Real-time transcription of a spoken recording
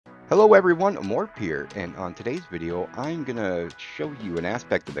Hello everyone, Morp here, and on today's video I'm gonna show you an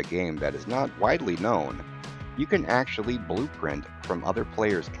aspect of the game that is not widely known. You can actually blueprint from other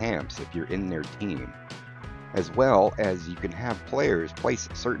players' camps if you're in their team, as well as you can have players place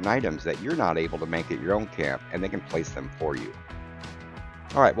certain items that you're not able to make at your own camp, and they can place them for you.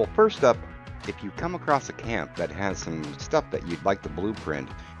 Alright, well first up, if you come across a camp that has some stuff that you'd like to blueprint,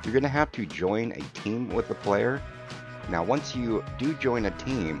 you're gonna have to join a team with a player. Now, once you do join a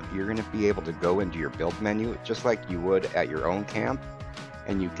team, you're going to be able to go into your build menu just like you would at your own camp,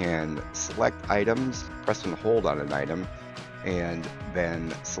 and you can select items, press and hold on an item, and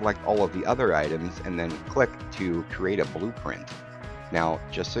then select all of the other items, and then click to create a blueprint. Now,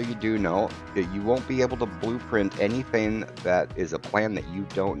 just so you do know, that you won't be able to blueprint anything that is a plan that you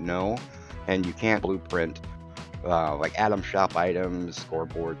don't know, and you can't blueprint like Atom Shop items,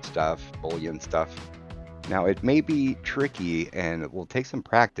 scoreboard stuff, bullion stuff. Now, it may be tricky and it will take some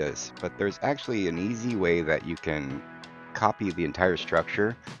practice, but there's actually an easy way that you can copy the entire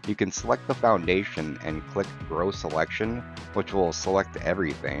structure. You can select the foundation and click Grow Selection, which will select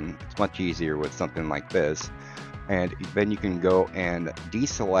everything. It's much easier with something like this. And then you can go and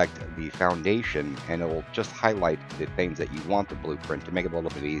deselect the foundation, and it will just highlight the things that you want the blueprint to make it a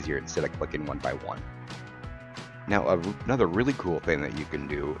little bit easier instead of clicking one by one. Now, another really cool thing that you can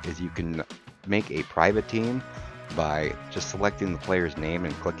do is you can make a private team by just selecting the player's name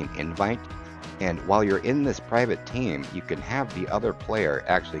and clicking invite. And while you're in this private team, you can have the other player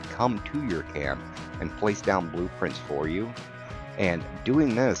actually come to your camp and place down blueprints for you. And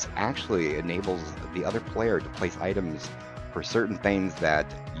doing this actually enables the other player to place items for certain things that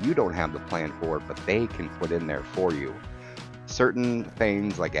you don't have the plan for, but they can put in there for you. Certain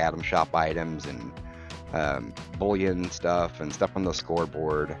things like Atom Shop items and bullion stuff and stuff on the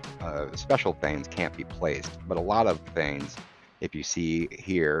scoreboard, special things can't be placed, but a lot of things, if you see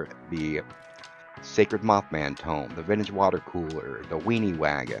here, the Sacred Mothman Tome, the Vintage Water Cooler, the Weenie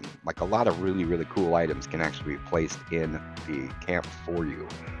Wagon, like a lot of really cool items can actually be placed in the camp for you,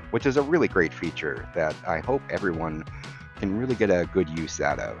 which is a really great feature that I hope everyone can really get a good use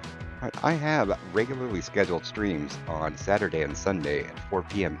out of. I have regularly scheduled streams on Saturday and Sunday at 4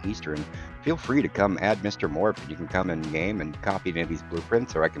 p.m. Eastern. Feel free to come add Mr. Morp. You can come in game and copy any of these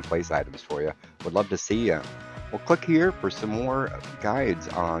blueprints, or I can place items for you. Would love to see you. Well, click here for some more guides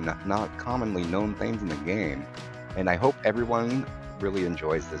on not commonly known things in the game. And I hope everyone really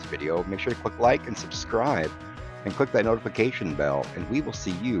enjoys this video. Make sure to click like and subscribe, and click that notification bell, and we will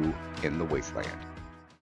see you in the Wasteland.